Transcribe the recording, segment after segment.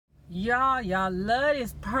Y'all love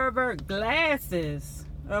these pervert glasses,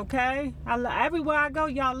 okay? Everywhere I go,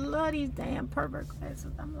 y'all love these damn pervert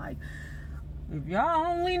glasses. I'm like, if y'all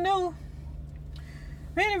only knew.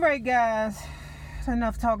 Anyway, guys,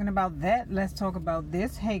 enough talking about that. Let's talk about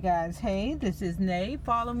this. Hey, guys. Hey, this is Nay.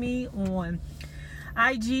 Follow me on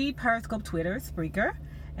IG, Periscope, Twitter, Spreaker,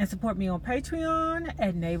 and support me on Patreon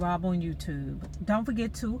at NayRob on YouTube. Don't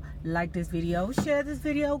forget to like this video, share this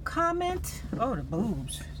video, comment. Oh, the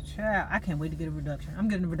boobs. Child, I can't wait to get a reduction. I'm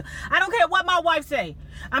getting a reduction. I don't care what my wife say.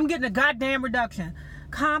 I'm getting a goddamn reduction.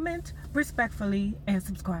 Comment respectfully and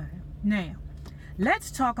subscribe. Now,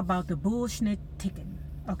 let's talk about the bullshit ticking,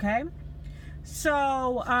 okay?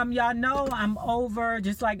 So, y'all know I'm over,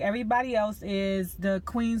 just like everybody else is, the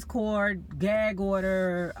Queen's Court gag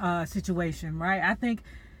order situation, right? I think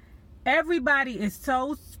everybody is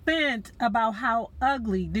so spent about how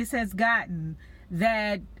ugly this has gotten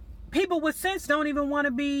that people with sense don't even want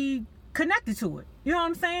to be connected to it. You know what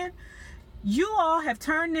I'm saying? You all have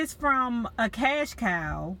turned this from a cash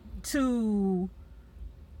cow to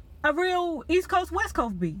a real East Coast, West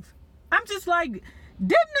Coast beef. I'm just like, didn't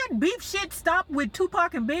that beef shit stop with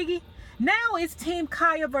Tupac and Biggie? Now it's Team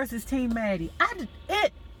Kaya versus Team Maddie.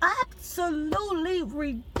 It absolutely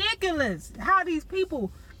ridiculous how these people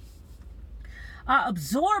are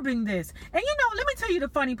absorbing this. And you know, let me tell you the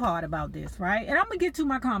funny part about this, right? And I'm gonna get to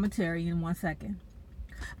my commentary in 1 second.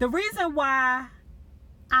 The reason why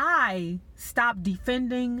I stopped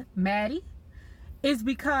defending Maddie is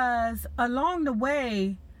because along the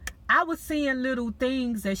way I was seeing little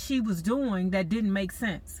things that she was doing that didn't make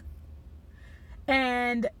sense.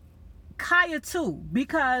 And Kaya too,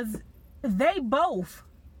 because they both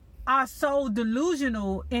are so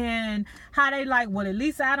delusional in how they like, well, at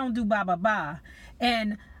least I don't do blah, blah, blah.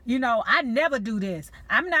 And, you know, I never do this.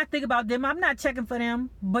 I'm not thinking about them. I'm not checking for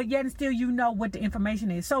them. But yet and still, you know what the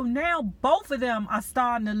information is. So now both of them are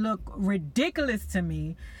starting to look ridiculous to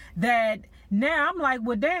me, that now I'm like,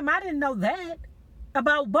 well, damn, I didn't know that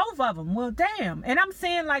about both of them. Well, damn. And I'm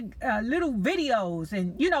seeing like little videos,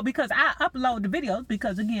 and you know, because I upload the videos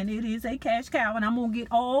because again, it is a cash cow and I'm gonna get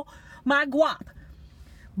all my guap.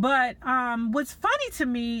 But what's funny to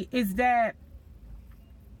me is that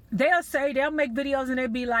they'll make videos and they'll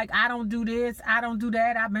be like, I don't do this, I don't do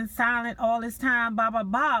that, I've been silent all this time, blah blah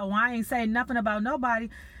blah, well, I ain't saying nothing about nobody.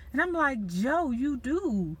 And I'm like, Joe, you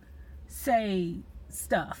do say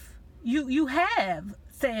stuff. You have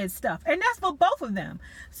said stuff, and that's for both of them.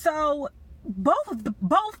 So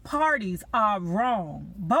both parties are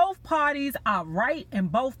wrong. Both parties are right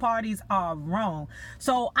and both parties are wrong.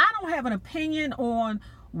 So I don't have an opinion on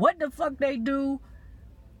what the fuck they do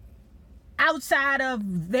outside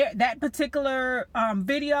of that particular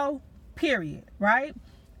video, period, right?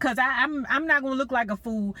 Because I'm not going to look like a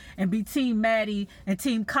fool and be Team Maddie and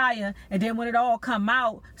Team Kaya, and then when it all come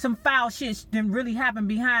out, some foul shit didn't really happen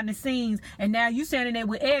behind the scenes, and now you standing there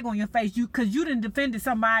with egg on your face because you didn't defended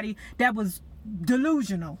somebody that was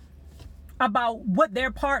delusional about what their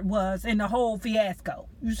part was in the whole fiasco.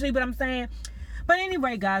 You see what I'm saying? But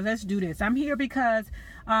anyway, guys, let's do this. I'm here because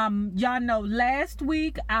y'all know last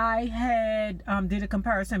week I had did a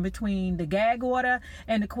comparison between the gag order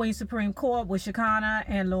and the Queen's Supreme Court with Shekinah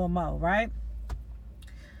and Lil Mo, right?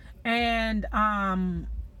 And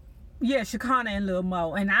yeah, Shekinah and Lil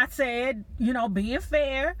Mo. And I said, you know, being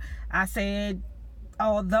fair, I said,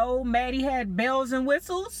 although Maddie had bells and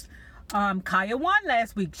whistles, Kaya won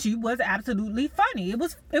last week. She was absolutely funny.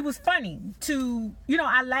 It was funny to, you know,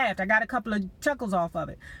 I laughed. I got a couple of chuckles off of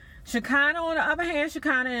it. Shekinah, on the other hand,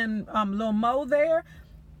 Shekinah and Lil Mo there,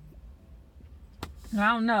 I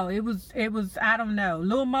don't know. It was I don't know.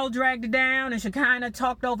 Lil Mo dragged it down and Shekinah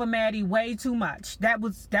talked over Maddie way too much. That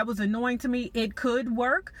was annoying to me. It could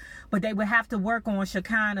work, but they would have to work on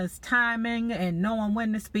Shekinah's timing and knowing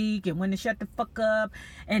when to speak and when to shut the fuck up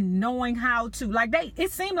and knowing how to, like,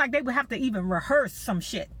 it seemed like they would have to even rehearse some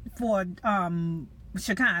shit for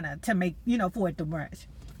Shekinah to make, you know, for it to work.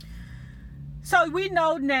 So we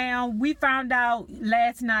know now, we found out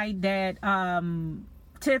last night that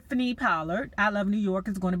Tiffany Pollard, I Love New York,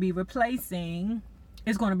 is going to be replacing,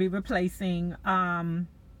 no,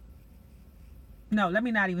 let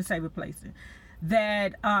me not even say replacing,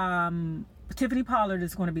 that Tiffany Pollard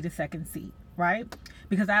is going to be the second seat, right?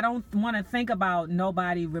 Because I don't want to think about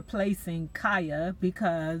nobody replacing Kaya,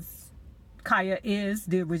 because Kaya is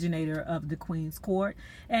the originator of the Queen's Court,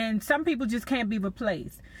 and some people just can't be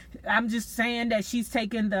replaced. I'm just saying that she's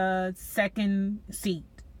taking the second seat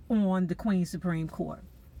on the Queen's Supreme Court.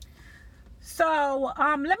 So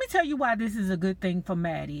let me tell you why this is a good thing for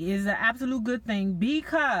Maddie. It's an absolute good thing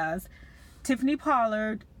because Tiffany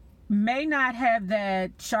Pollard may not have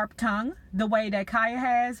that sharp tongue the way that Kaya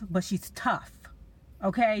has, but she's tough.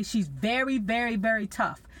 Okay, she's very, very, very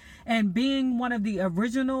tough. And being one of the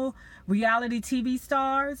original reality TV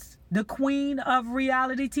stars, the queen of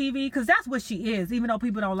reality TV, because that's what she is, even though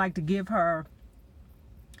people don't like to give her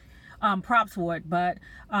props for it, but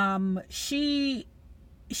she's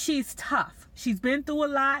tough. She's been through a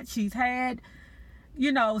lot. She's had,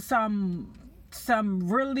 you know, some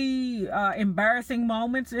really embarrassing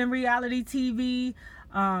moments in reality TV.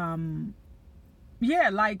 Yeah,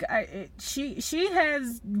 like she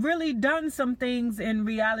has really done some things in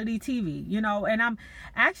reality TV, you know, and I'm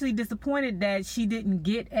actually disappointed that she didn't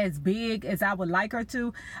get as big as I would like her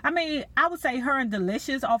to. I mean, I would say her and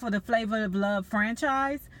Delicious off of the Flavor of Love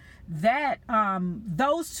franchise, that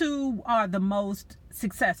those two are the most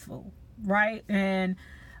successful, right? And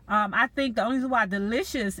I think the only reason why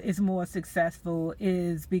Delicious is more successful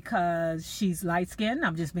is because she's light-skinned,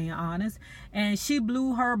 I'm just being honest, and she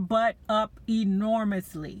blew her butt up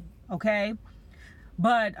enormously, okay?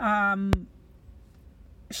 But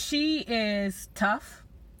she is tough.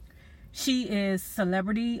 She is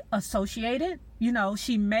celebrity associated. You know,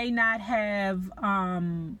 she may not have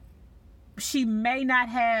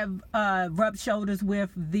rubbed shoulders with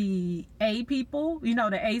the A people, you know,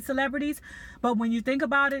 the A celebrities. But when you think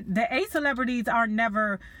about it, the A celebrities are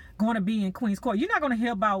never going to be in Queen's Court. You're not going to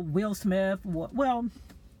hear about Will Smith. Well,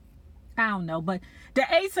 I don't know. But the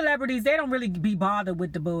A celebrities, they don't really be bothered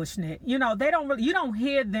with the bullshit. You know, you don't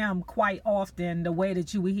hear them quite often the way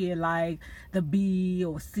that you would hear like the B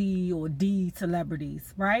or C or D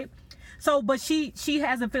celebrities, right? So, but she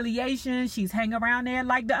has affiliation. She's hanging around there.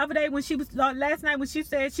 Like the other day when she was, last night when she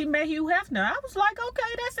said she met Hugh Hefner, I was like,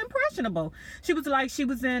 okay, that's impressionable. She was like, she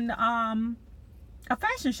was in a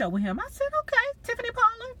fashion show with him. I said, okay, Tiffany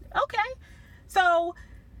Pollard, okay. So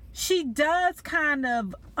she does kind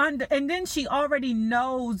of and then she already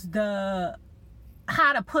knows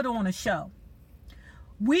how to put on a show.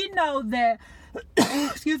 We know that,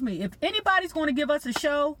 excuse me, if anybody's going to give us a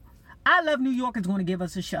show, I Love New York is going to give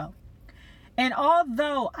us a show. And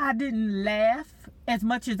although I didn't laugh as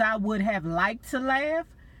much as I would have liked to laugh,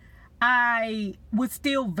 I was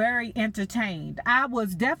still very entertained. I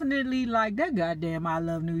was definitely like, that goddamn I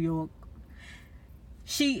Love New York.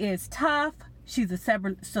 She is tough. She's a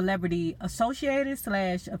celebrity associated /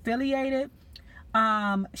 affiliated.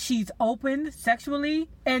 She's open sexually,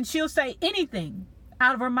 and she'll say anything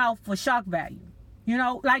out of her mouth for shock value. You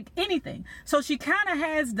know, like anything. So she kind of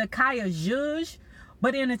has the Kaya zhuzh,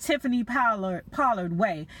 but in a Tiffany Pollard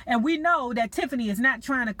way. And we know that Tiffany is not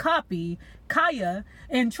trying to copy Kaya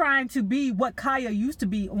and trying to be what Kaya used to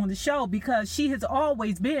be on the show, because she has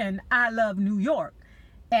always been I Love New York.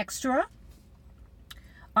 Extra.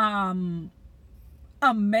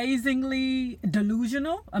 Amazingly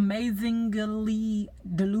delusional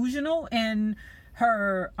in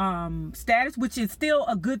her status, which is still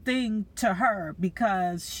a good thing to her,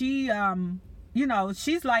 because she, you know,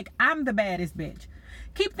 she's like, I'm the baddest bitch.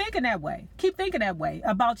 Keep thinking that way. Keep thinking that way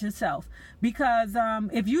about yourself, because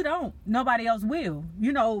if you don't, nobody else will.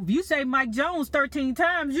 You know, if you say Mike Jones 13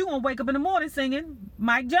 times, you're going to wake up in the morning singing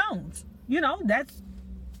Mike Jones. You know, that's,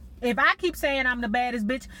 if I keep saying I'm the baddest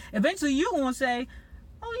bitch, eventually you're going to say,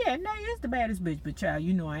 oh yeah, Nay is the baddest bitch. But child,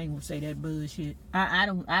 you know I ain't gonna say that bullshit. I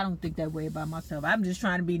don't think that way about myself. I'm just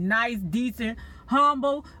trying to be nice, decent,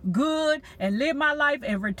 humble, good, and live my life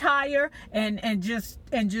and retire and just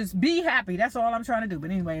be happy. That's all I'm trying to do.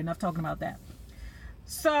 But anyway, enough talking about that.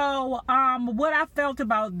 So what I felt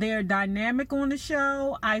about their dynamic on the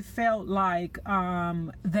show, I felt like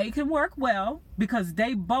they can work well because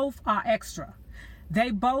they both are extra. They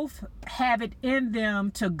both have it in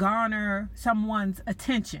them to garner someone's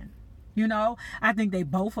attention. You know, I think they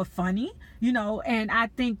both are funny, you know, and I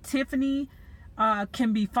think Tiffany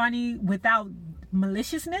can be funny without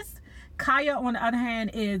maliciousness. Kaya, on the other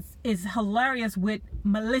hand, is hilarious with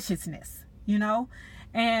maliciousness, you know.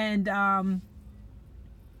 And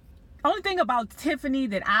only thing about Tiffany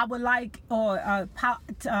that I would like, or I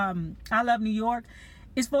Love New York,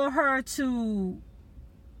 is for her to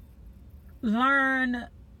learn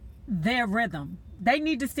their rhythm. They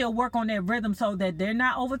need to still work on their rhythm so that they're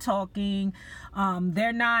not over talking.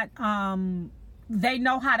 They're not they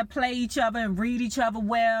know how to play each other and read each other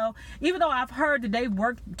well. Even though I've heard that they've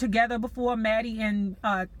worked together before, Maddie and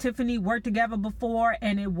Tiffany worked together before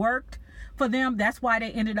and it worked for them. That's why they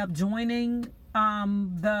ended up joining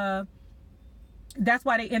that's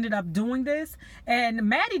why they ended up doing this. And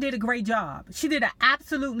Maddie did a great job. She did an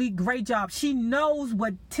absolutely great job. She knows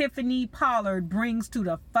what Tiffany Pollard brings to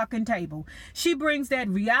the fucking table. She brings that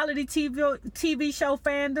reality TV show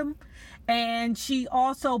fandom, and she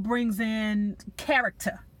also brings in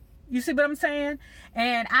character. You see what I'm saying?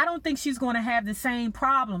 And I don't think she's going to have the same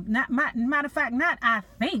problem. Matter of fact, I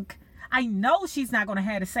think. I know she's not going to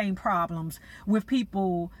have the same problems with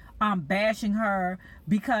people bashing her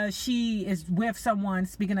because she is with someone,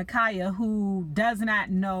 speaking of Kaya, who does not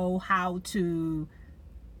know how to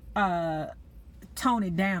tone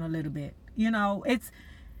it down a little bit. You know, it's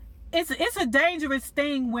a dangerous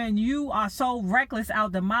thing when you are so reckless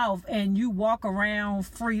out the mouth and you walk around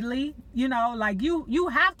freely. You know, like you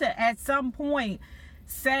have to at some point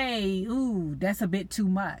say, ooh, that's a bit too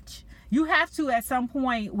much. You have to at some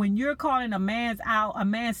point, when you're calling a man's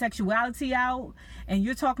sexuality out, and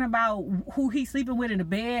you're talking about who he's sleeping with in the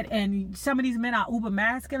bed, and some of these men are uber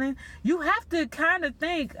masculine, you have to kind of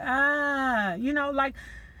think, you know, like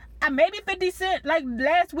maybe 50 Cent, like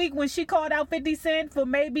last week when she called out 50 Cent for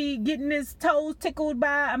maybe getting his toes tickled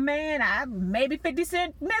by a man, maybe 50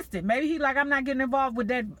 Cent missed it. Maybe he like, I'm not getting involved with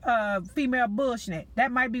that female bullshit.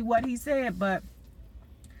 That might be what he said, but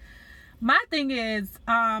my thing is,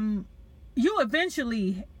 you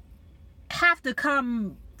eventually have to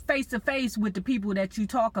come face to face with the people that you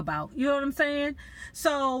talk about. You know what I'm saying?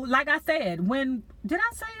 So, like I said, did I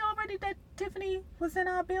say already that Tiffany was in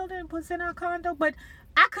our building, was in our condo? But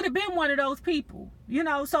I could have been one of those people, you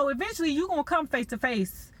know? So eventually you're going to come face to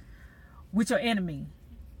face with your enemy.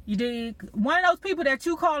 You dig? One of those people that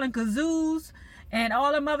you calling kazoos and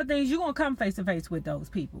all them other things, you're going to come face to face with those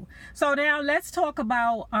people. So now let's talk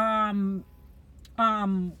about,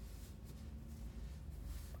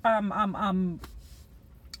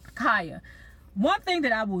 Kaya. One thing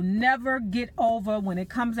that I will never get over when it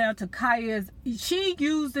comes down to Kaya is she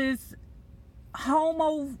uses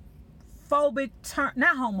homophobic term,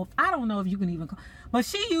 I don't know if you can even call, but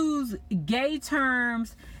she used gay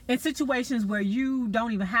terms in situations where you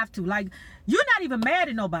don't even have to. Like, you're not even mad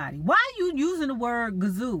at nobody. Why are you using the word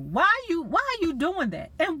gazoo? Why are you doing that?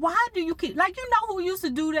 And why do you keep, like, you know who used to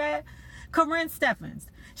do that? Corinne Steffens.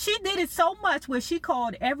 She did it so much where she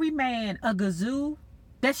called every man a gazoo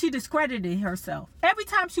that she discredited herself. Every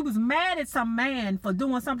time she was mad at some man for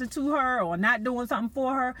doing something to her or not doing something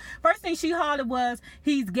for her, first thing she hollered was,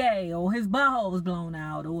 he's gay, or his butthole was blown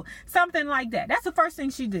out, or something like that. That's the first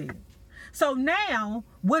thing she did. So now,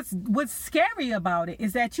 what's scary about it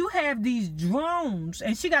is that you have these drones,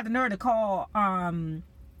 and she got the nerve to call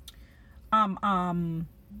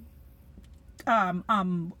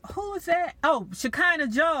who is that? Oh, Shekinah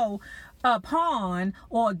Joe, a pawn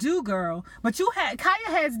or a do girl. But Kaya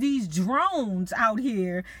has these drones out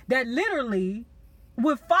here that literally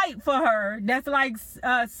would fight for her. That's like,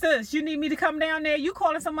 sis, you need me to come down there? You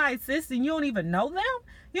calling somebody sis and you don't even know them?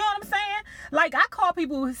 You know what I'm saying? Like, I call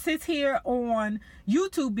people sis here on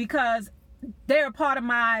YouTube because they're a part of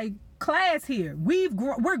my class here. We're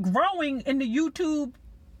growing in the YouTube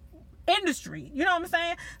industry, you know what I'm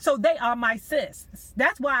saying? So they are my sis.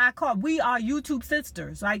 That's why we are YouTube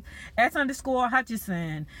sisters. Like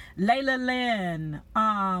S_Hutchison, Layla Lynn,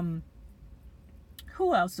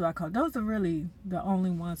 who else do I call? Those are really the only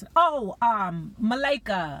ones. Oh,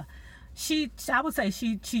 Malika. I would say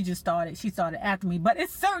she just started after me. But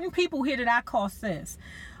it's certain people here that I call sis.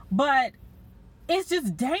 But it's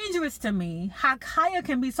just dangerous to me how Kaya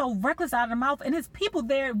can be so reckless out of the mouth, and it's people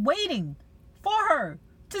there waiting for her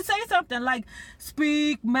to say something like,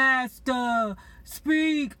 speak, master,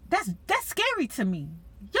 speak. That's scary to me.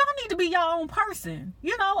 Y'all need to be your own person.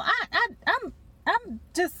 You know, I'm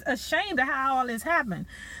just ashamed of how all this happened.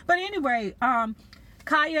 But anyway,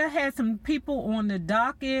 Kaya had some people on the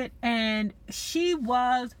docket, and she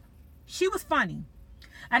was funny.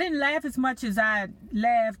 I didn't laugh as much as I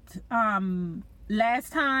laughed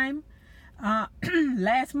last time,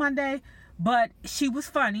 last Monday, but she was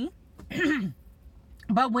funny.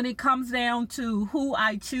 But when it comes down to who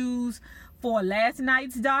I choose for last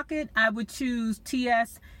night's docket, I would choose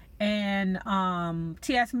T.S. Madison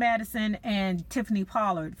and Tiffany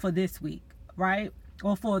Pollard for this week, right?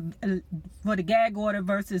 Or for the gag order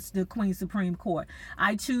versus the Queen Supreme Court.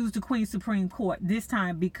 I choose the Queen Supreme Court this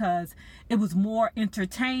time because it was more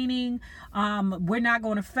entertaining. We're not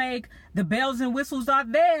going to fake. The bells and whistles are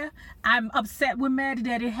there. I'm upset with Maddie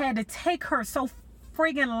that it had to take her so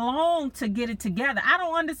friggin' long to get it together. I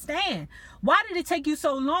don't understand. Why did it take you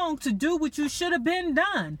so long to do what you should have been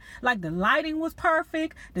done? Like, the lighting was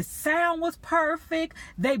perfect. The sound was perfect.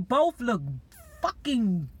 They both look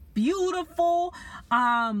fucking beautiful.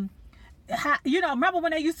 You know, remember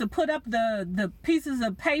when they used to put up the pieces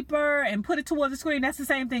of paper and put it towards the screen? That's the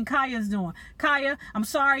same thing Kaya's doing. Kaya, I'm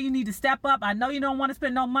sorry, you need to step up. I know you don't want to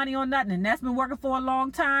spend no money on nothing, and that's been working for a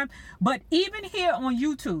long time. But even here on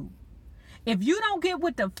YouTube, If you don't get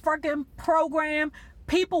with the freaking program,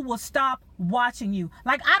 people will stop watching you.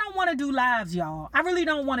 Like, I don't want to do lives, y'all. I really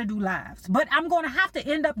don't want to do lives. But I'm going to have to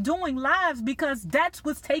end up doing lives because that's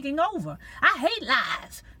what's taking over. I hate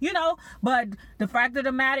lives, you know. But the fact of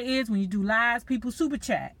the matter is, when you do lives, people super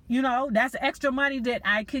chat. You know, that's extra money that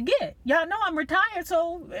I could get. Y'all know I'm retired,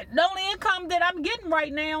 so the only income that I'm getting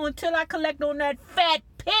right now until I collect on that fat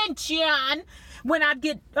pension when I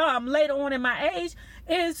get later on in my age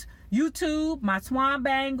is YouTube, my swan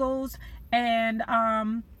bangles, and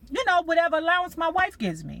you know, whatever allowance my wife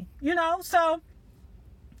gives me, you know. So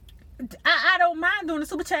I don't mind doing the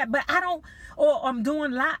super chat, but I don't, or I'm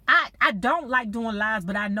doing live. I don't like doing lives,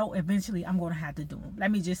 but I know eventually I'm going to have to do them.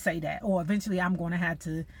 Let me just say that. Or eventually I'm going to have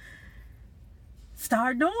to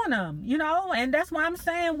start doing them, you know. And that's why I'm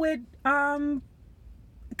saying with Kaya,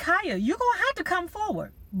 you're going to have to come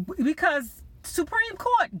forward because Supreme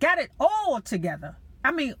Court got it all together.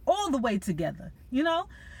 I mean, all the way together, you know.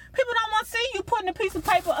 People don't want to see you putting a piece of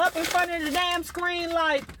paper up in front of the damn screen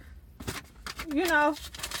like, you know,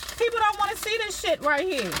 people don't want to see this shit right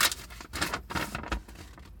here.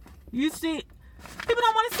 You see, people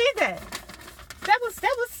don't want to see that. That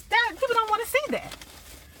people don't want to see that.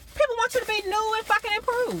 People want you to be new and fucking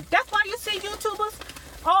improved. That's why you see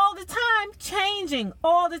YouTubers all the time changing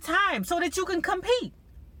all the time so that you can compete.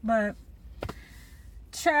 But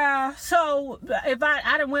child, so if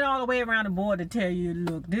I done went all the way around the board to tell you,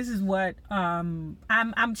 look, this is what I'm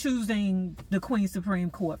choosing the Queen Supreme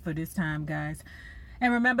Court for this time, guys.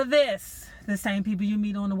 And remember this, the same people you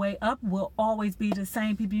meet on the way up will always be the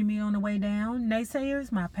same people you meet on the way down.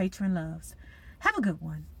 Naysayers, my patron loves. Have a good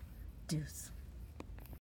one. Deuce.